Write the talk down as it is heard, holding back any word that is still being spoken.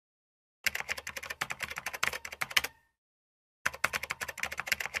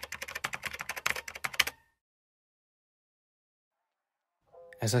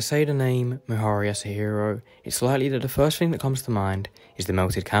As I say the name Mihara Yasuhiro, it's likely that the first thing that comes to mind is the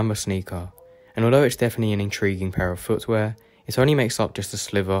melted canvas sneaker, and although it's definitely an intriguing pair of footwear, it only makes up just a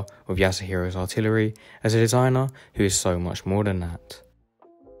sliver of Yasuhiro's artillery as a designer who is so much more than that.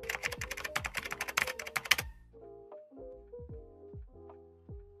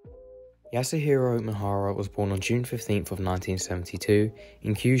 Yasuhiro Mihara was born on June 15th of 1972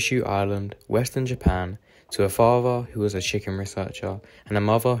 in Kyushu Island, Western Japan, to a father who was a chicken researcher and a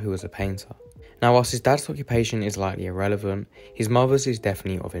mother who was a painter. Now, whilst his dad's occupation is likely irrelevant, his mother's is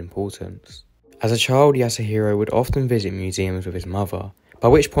definitely of importance. As a child, Yasuhiro would often visit museums with his mother, by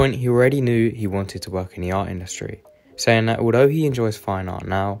which point he already knew he wanted to work in the art industry, saying that although he enjoys fine art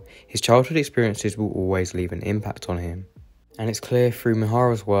now, his childhood experiences will always leave an impact on him. And it's clear through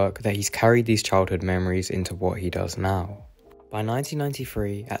Mihara's work that he's carried these childhood memories into what he does now. By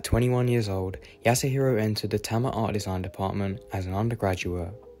 1993, at 21 years old, Yasuhiro entered the Tama Art Design department as an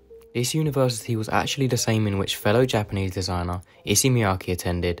undergraduate. This university was actually the same in which fellow Japanese designer Issey Miyake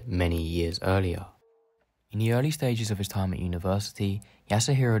attended many years earlier. In the early stages of his time at university,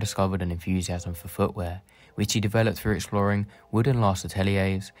 Yasuhiro discovered an enthusiasm for footwear, which he developed through exploring wooden last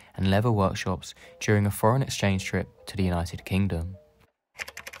ateliers and leather workshops during a foreign exchange trip to the United Kingdom.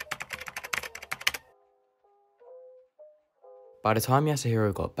 By the time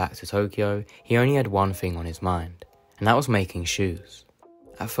Yasuhiro got back to Tokyo, he only had one thing on his mind, and that was making shoes.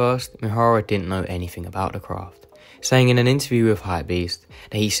 At first, Mihara didn't know anything about the craft, saying in an interview with Hypebeast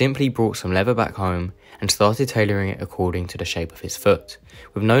that he simply brought some leather back home and started tailoring it according to the shape of his foot,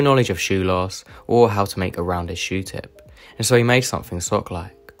 with no knowledge of shoe loss or how to make a rounded shoe tip, and so he made something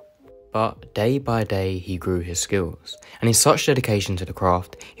sock-like. But day by day he grew his skills, and in such dedication to the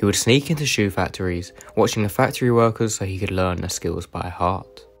craft, he would sneak into shoe factories, watching the factory workers so he could learn the skills by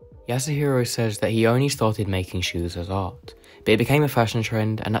heart. Yasuhiro says that he only started making shoes as art, but it became a fashion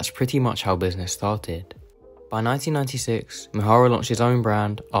trend, and that's pretty much how business started. By 1996, Mihara launched his own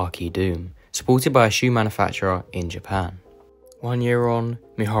brand, Arki Doom, supported by a shoe manufacturer in Japan. 1 year on,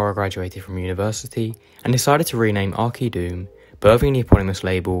 Mihara graduated from university and decided to rename Arki Doom, birthing the eponymous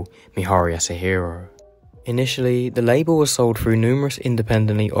label Mihara Yasuhiro. Initially, the label was sold through numerous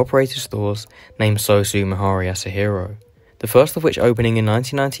independently operated stores named Sosu Mihara Yasuhiro, the first of which opening in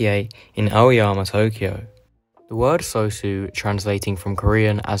 1998 in Aoyama, Tokyo. The word Sosu translating from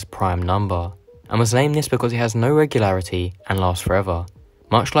Korean as prime number, and was named this because it has no regularity and lasts forever,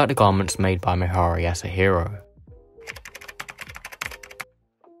 much like the garments made by Mihara Yasuhiro.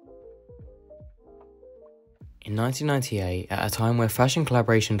 In 1998, at a time where fashion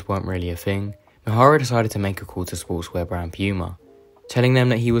collaborations weren't really a thing, Mihara decided to make a call to sportswear brand Puma, telling them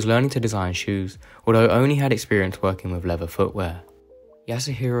that he was learning to design shoes, although only had experience working with leather footwear.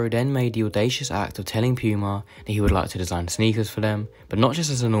 Yasuhiro then made the audacious act of telling Puma that he would like to design sneakers for them, but not just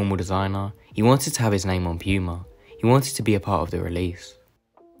as a normal designer, he wanted to have his name on Puma. He wanted to be a part of the release.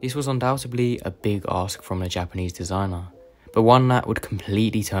 This was undoubtedly a big ask from a Japanese designer, but one that would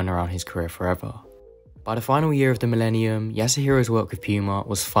completely turn around his career forever. By the final year of the millennium, Yasuhiro's work with Puma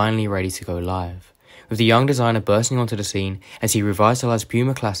was finally ready to go live, with the young designer bursting onto the scene as he revitalized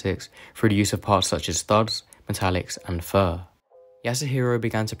Puma classics through the use of parts such as studs, metallics, and fur. Yasuhiro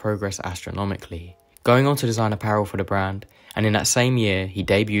began to progress astronomically, going on to design apparel for the brand, and in that same year he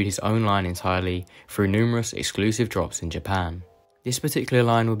debuted his own line entirely through numerous exclusive drops in Japan. This particular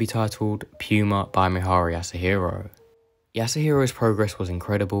line would be titled Puma by Mihara Yasuhiro. Yasuhiro's progress was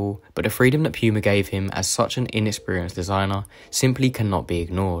incredible, but the freedom that Puma gave him as such an inexperienced designer simply cannot be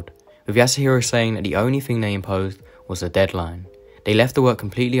ignored, with Yasuhiro saying that the only thing they imposed was a deadline. They left the work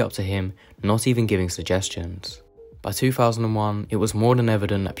completely up to him, not even giving suggestions. By 2001, it was more than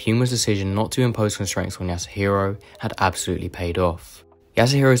evident that Puma's decision not to impose constraints on Yasuhiro had absolutely paid off.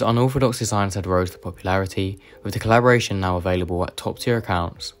 Yasuhiro's unorthodox designs had rose to popularity, with the collaboration now available at top-tier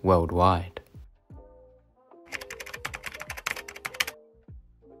accounts worldwide.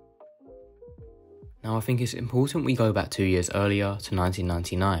 Now I think it's important we go back 2 years earlier to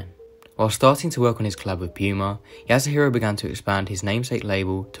 1999. While starting to work on his collab with Puma, Yasuhiro began to expand his namesake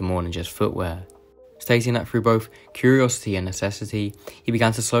label to more than just footwear, stating that through both curiosity and necessity, he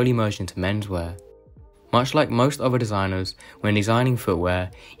began to slowly merge into menswear. Much like most other designers, when designing footwear,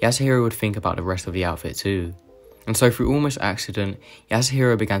 Yasuhiro would think about the rest of the outfit too. And so through almost accident,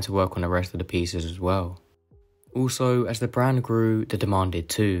 Yasuhiro began to work on the rest of the pieces as well. Also, as the brand grew, the demand did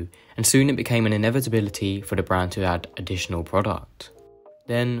too, and soon it became an inevitability for the brand to add additional product.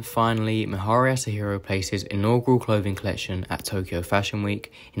 Then, finally, Mihara Yasuhiro placed his inaugural clothing collection at Tokyo Fashion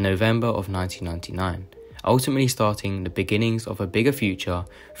Week in November of 1999, ultimately starting the beginnings of a bigger future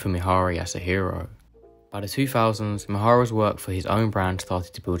for Mihara Yasuhiro. By the 2000s, Mihara's work for his own brand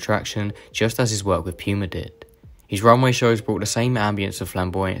started to build traction just as his work with Puma did. His runway shows brought the same ambience of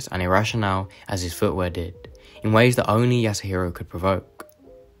flamboyance and irrationale as his footwear did, in ways that only Yasuhiro could provoke.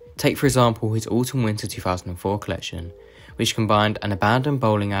 Take for example his Autumn-Winter 2004 collection, which combined an abandoned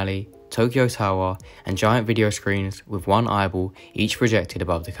bowling alley, Tokyo Tower, and giant video screens with one eyeball each projected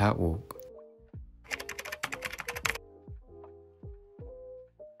above the catwalk.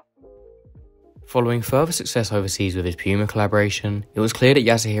 Following further success overseas with his Puma collaboration, it was clear that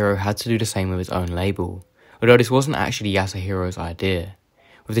Yasuhiro had to do the same with his own label, although this wasn't actually Yasuhiro's idea,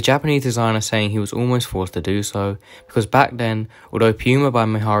 with the Japanese designer saying he was almost forced to do so, because back then, although Puma by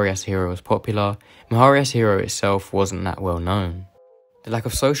Mihara Yasuhiro was popular, Mihara Yasuhiro itself wasn't that well known. The lack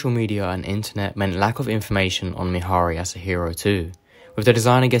of social media and internet meant lack of information on Mihara Yasuhiro too, with the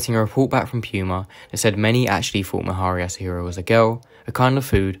designer getting a report back from Puma that said many actually thought Mihara Yasuhiro was a girl, a kind of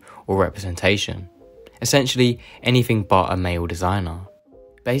food, or representation. Essentially, anything but a male designer.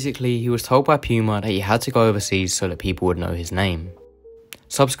 Basically, he was told by Puma that he had to go overseas so that people would know his name.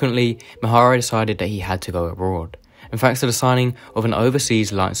 Subsequently, Mihara decided that he had to go abroad, and thanks to the signing of an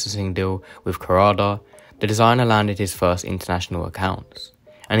overseas licensing deal with Kurada, the designer landed his first international accounts.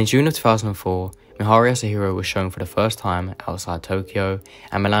 And in June of 2004, Mihara Yasuhiro was shown for the first time outside Tokyo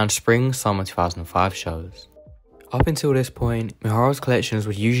and Milan's Spring-Summer 2005 shows. Up until this point, Mihara's collections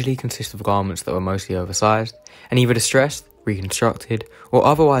would usually consist of garments that were mostly oversized and either distressed, reconstructed, or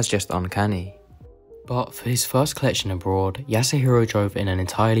otherwise just uncanny. But for his first collection abroad, Yasuhiro drove in an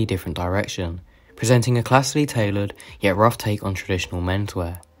entirely different direction, presenting a classically tailored yet rough take on traditional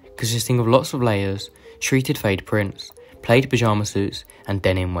menswear, consisting of lots of layers, treated fade prints, plaid pyjama suits, and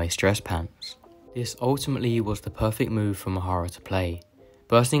denim waist dress pants. This ultimately was the perfect move for Mihara to play,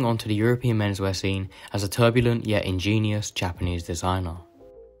 bursting onto the European menswear scene as a turbulent yet ingenious Japanese designer.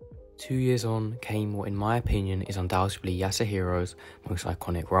 2 years on came what in my opinion is undoubtedly Yasuhiro's most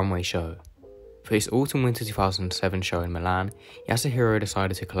iconic runway show. For his Autumn-Winter 2007 show in Milan, Yasuhiro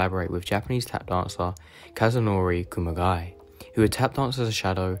decided to collaborate with Japanese tap dancer Kazunori Kumagai, who would tap dance as a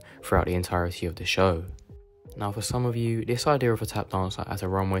shadow throughout the entirety of the show. Now for some of you, this idea of a tap dancer at a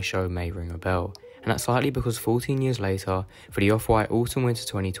runway show may ring a bell, and that's slightly because 14 years later, for the Off-White Autumn-Winter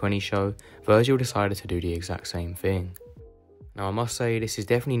 2020 show, Virgil decided to do the exact same thing. Now I must say, this is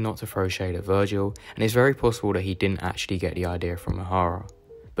definitely not to throw shade at Virgil, and it's very possible that he didn't actually get the idea from Mihara.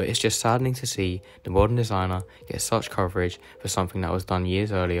 But it's just saddening to see the modern designer get such coverage for something that was done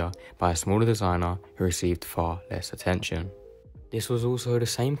years earlier by a smaller designer who received far less attention. This was also the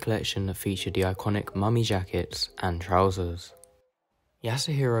same collection that featured the iconic mummy jackets and trousers.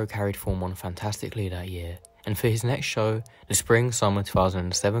 Yasuhiro carried form on fantastically that year, and for his next show, the Spring-Summer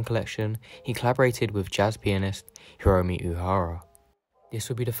 2007 collection, he collaborated with jazz pianist Hiromi Uhara. This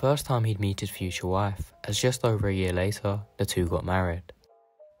would be the first time he'd meet his future wife, as just over a year later, the two got married.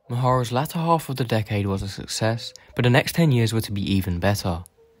 Mihara's latter half of the decade was a success, but the next 10 years were to be even better.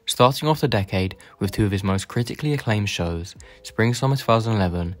 Starting off the decade with two of his most critically acclaimed shows, Spring-Summer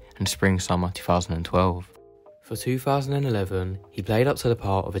 2011 and Spring-Summer 2012. For 2011, he played up to the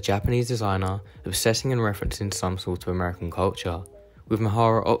part of a Japanese designer obsessing and referencing some sort of American culture, with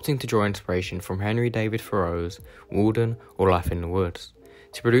Mihara opting to draw inspiration from Henry David Thoreau's Walden or Life in the Woods,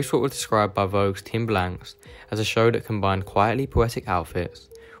 to produce what was described by Vogue's Tim Blanks as a show that combined quietly poetic outfits,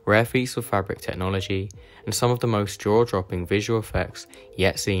 rare feats of fabric technology, and some of the most jaw-dropping visual effects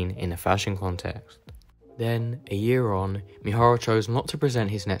yet seen in a fashion context. Then, a year on, Mihara chose not to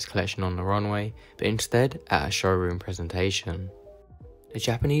present his next collection on the runway, but instead at a showroom presentation. The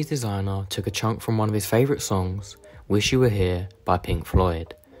Japanese designer took a chunk from one of his favourite songs, Wish You Were Here by Pink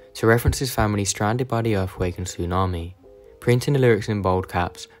Floyd, to reference his family stranded by the earthquake and tsunami, printing the lyrics in bold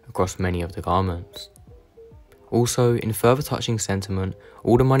caps across many of the garments. Also, in further touching sentiment,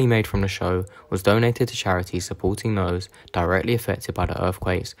 all the money made from the show was donated to charities supporting those directly affected by the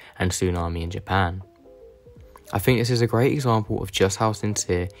earthquakes and tsunami in Japan. I think this is a great example of just how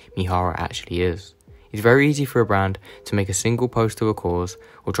sincere Mihara actually is. It's very easy for a brand to make a single post to a cause,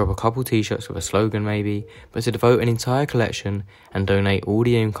 or drop a couple t-shirts with a slogan maybe, but to devote an entire collection and donate all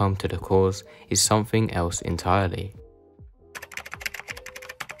the income to the cause is something else entirely.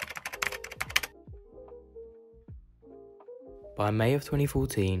 By May of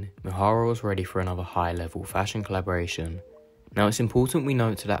 2014, Mihara was ready for another high-level fashion collaboration. Now it's important we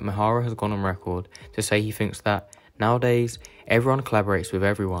note that Mihara has gone on record to say he thinks that, nowadays, everyone collaborates with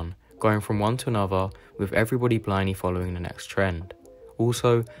everyone, going from one to another, with everybody blindly following the next trend.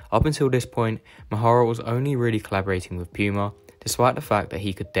 Also, up until this point, Mihara was only really collaborating with Puma, despite the fact that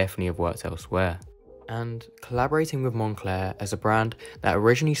he could definitely have worked elsewhere. And collaborating with Moncler as a brand that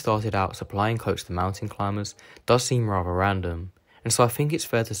originally started out supplying coats to mountain climbers does seem rather random, and so I think it's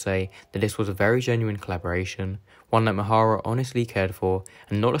fair to say that this was a very genuine collaboration, one that Mihara honestly cared for,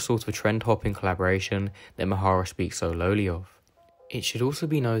 and not a sort of trend-hopping collaboration that Mihara speaks so lowly of. It should also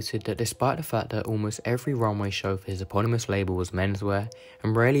be noted that despite the fact that almost every runway show for his eponymous label was menswear,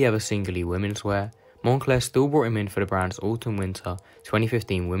 and rarely ever singly women's wear, Moncler still brought him in for the brand's Autumn-Winter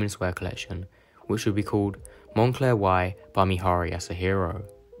 2015 women's wear collection, which would be called Moncler Y by Mihara Yasuhiro.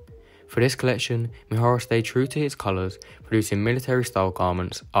 For this collection, Mihara stayed true to his colours, producing military-style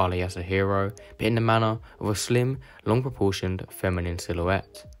garments a la Yasuhiro, but in the manner of a slim, long-proportioned, feminine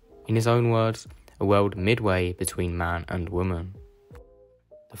silhouette. In his own words, a world midway between man and woman.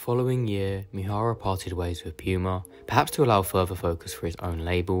 The following year, Mihara parted ways with Puma, perhaps to allow further focus for his own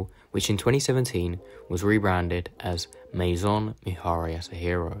label, which in 2017 was rebranded as Maison Mihara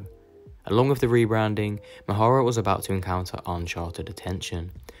Yasuhiro. Along with the rebranding, Mihara was about to encounter uncharted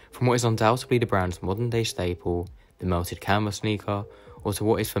attention, from what is undoubtedly the brand's modern-day staple, the melted canvas sneaker, or to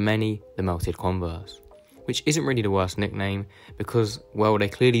what is for many, the melted Converse. Which isn't really the worst nickname, because, well, they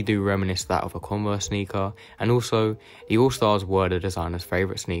clearly do reminisce that of a Converse sneaker, and also, the All-Stars were the designer's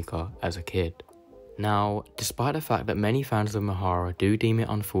favourite sneaker as a kid. Now, despite the fact that many fans of Mihara do deem it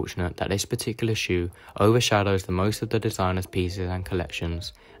unfortunate that this particular shoe overshadows the most of the designer's pieces and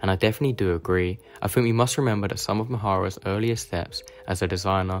collections, and I definitely do agree, I think we must remember that some of Mihara's earliest steps as a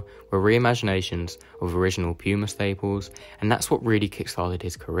designer were reimaginations of original Puma staples, and that's what really kickstarted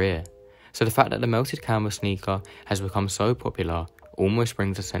his career. So the fact that the melted canvas sneaker has become so popular almost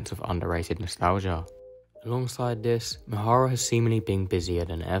brings a sense of underrated nostalgia. Alongside this, Mihara has seemingly been busier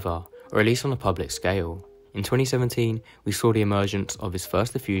than ever, or at least on a public scale. In 2017, we saw the emergence of his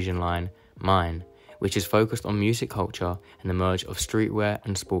first diffusion line, Mine, which is focused on music culture and the merge of streetwear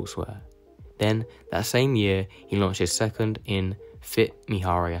and sportswear. Then, that same year, he launched his second in Fit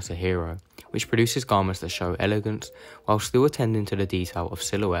Mihara Yasuhiro, which produces garments that show elegance while still attending to the detail of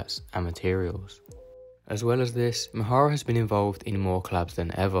silhouettes and materials. As well as this, Mihara has been involved in more collabs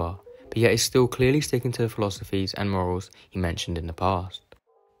than ever, but yet is still clearly sticking to the philosophies and morals he mentioned in the past.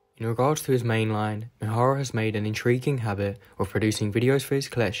 In regards to his main line, Mihara has made an intriguing habit of producing videos for his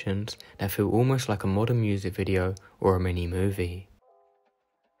collections that feel almost like a modern music video or a mini movie.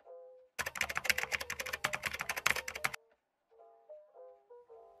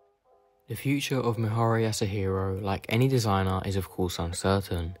 The future of Mihara Yasuhiro, like any designer, is of course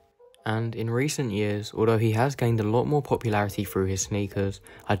uncertain. And in recent years, although he has gained a lot more popularity through his sneakers,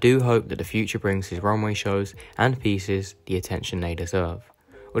 I do hope that the future brings his runway shows and pieces the attention they deserve.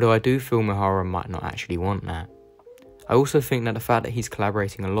 Although I do feel Mihara might not actually want that. I also think that the fact that he's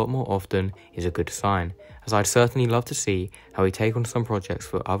collaborating a lot more often is a good sign, as I'd certainly love to see how he take on some projects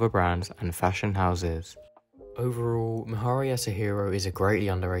for other brands and fashion houses. Overall, Mihara Yasuhiro is a greatly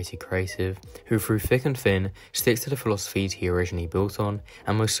underrated creative who through thick and thin sticks to the philosophies he originally built on,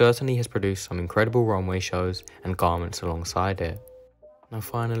 and most certainly has produced some incredible runway shows and garments alongside it. Now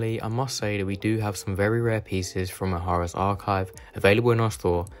finally, I must say that we do have some very rare pieces from Mihara's archive available in our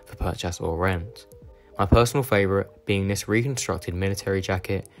store for purchase or rent. My personal favourite being this reconstructed military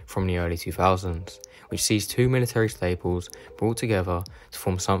jacket from the early 2000s, which sees two military staples brought together to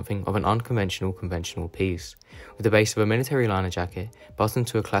form something of an conventional piece, with the base of a military liner jacket buttoned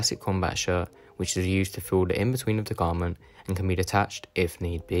to a classic combat shirt, which is used to fill the in-between of the garment and can be detached if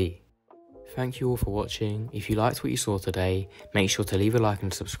need be. Thank you all for watching. If you liked what you saw today, make sure to leave a like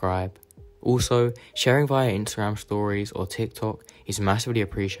and subscribe. Also, sharing via Instagram stories or TikTok is massively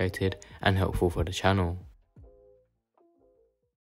appreciated and helpful for the channel.